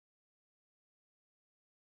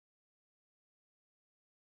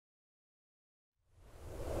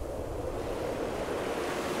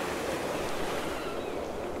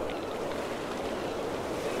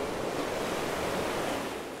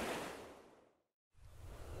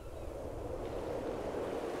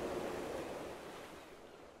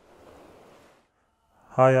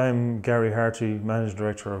Hi, I'm Gary Harty, Managing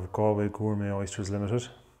Director of Galway Gourmet Oysters Limited.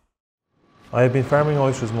 I have been farming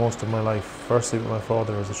oysters most of my life, firstly with my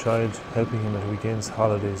father as a child, helping him at weekends,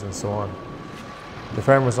 holidays and so on. The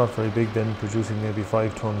farm was not very big then, producing maybe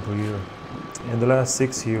 5 tonne per year. In the last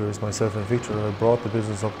 6 years, myself and Victor have brought the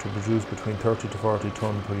business up to produce between 30 to 40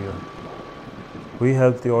 tonne per year. We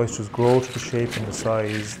help the oysters grow to the shape and the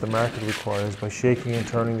size the market requires by shaking and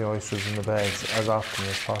turning the oysters in the bags as often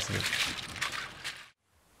as possible.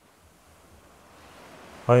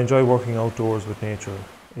 I enjoy working outdoors with nature.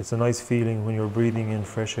 It's a nice feeling when you're breathing in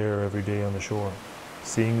fresh air every day on the shore,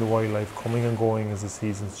 seeing the wildlife coming and going as the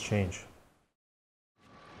seasons change.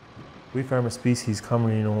 We farm a species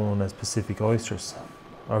commonly known as Pacific oysters.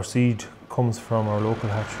 Our seed comes from our local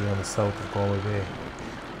hatchery on the south of Galway Bay.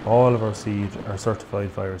 All of our seed are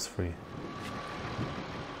certified virus-free.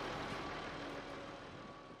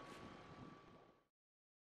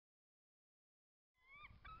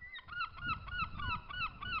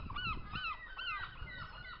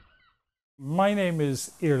 My name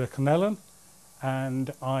is Iarlaith Connellan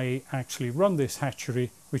and I actually run this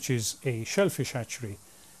hatchery, which is a shellfish hatchery.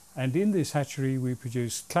 And in this hatchery we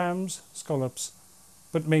produce clams, scallops,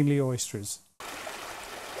 but mainly oysters.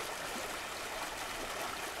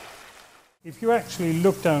 If you actually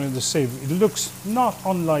look down in the sieve, it looks not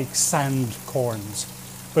unlike sand corns,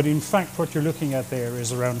 but in fact what you're looking at there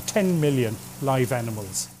is around 10 million live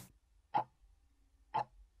animals.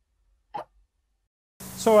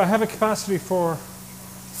 So I have a capacity for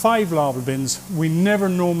 5 larval bins. We never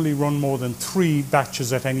normally run more than 3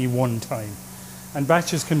 batches at any one time. And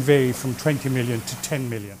batches can vary from 20 million to 10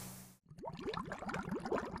 million.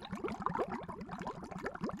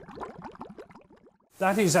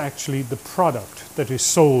 That is actually the product that is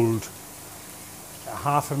sold.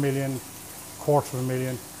 500,000,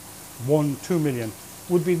 250,000, 1, 2 million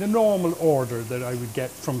would be the normal order that I would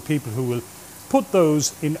get from people who will put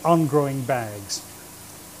those in on-growing bags.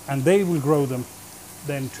 And they will grow them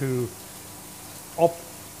then to up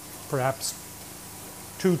perhaps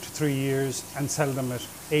 2 to 3 years and sell them at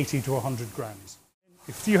 80 to 100 grams.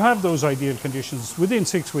 If you have those ideal conditions, within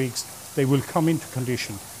 6 weeks they will come into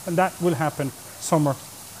condition, and that will happen summer,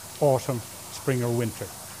 autumn, spring or winter.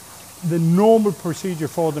 The normal procedure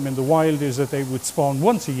for them in the wild is that they would spawn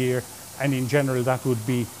once a year, and in general that would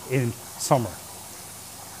be in summer.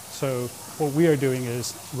 So what we are doing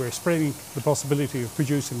is we're spreading the possibility of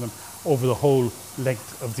producing them over the whole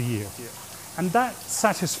length of the year. Yeah. And that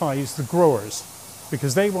satisfies the growers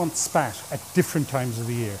because they want spat at different times of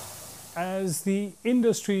the year. As the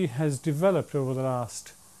industry has developed over the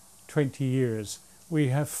last 20 years, we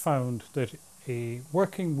have found that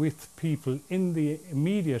working with people in the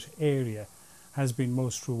immediate area has been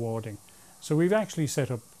most rewarding. So we've actually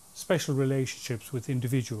set up special relationships with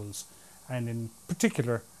individuals, and in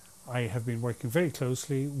particular I have been working very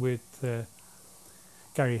closely with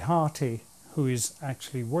Gary Harty, who is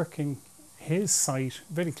actually working his site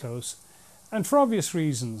very close. And for obvious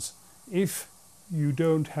reasons, if you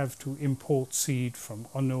don't have to import seed from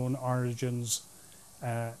unknown origins,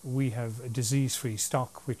 we have a disease-free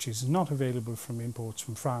stock which is not available from imports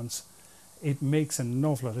from France. It makes an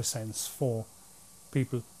awful lot of sense for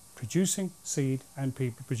people producing seed and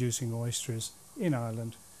people producing oysters in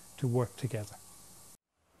Ireland to work together.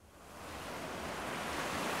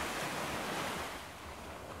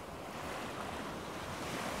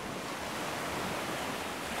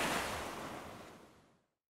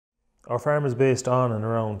 Our farm is based on and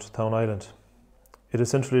around Town Island. It is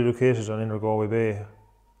centrally located on Inner Galway Bay.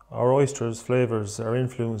 Our oysters' flavours are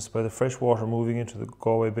influenced by the fresh water moving into the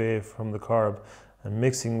Galway Bay from the Corb and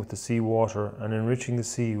mixing with the sea water and enriching the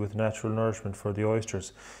sea with natural nourishment for the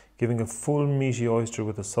oysters, giving a full meaty oyster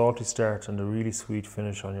with a salty start and a really sweet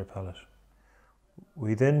finish on your palate.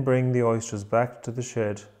 We then bring the oysters back to the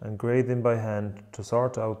shed and grade them by hand to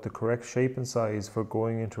sort out the correct shape and size for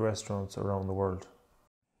going into restaurants around the world.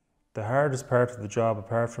 The hardest part of the job,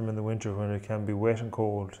 apart from in the winter when it can be wet and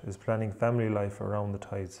cold, is planning family life around the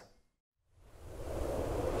tides.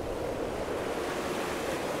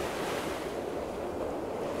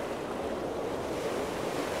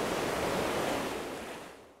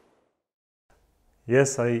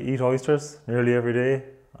 Yes, I eat oysters nearly every day.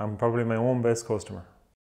 I'm probably my own best customer.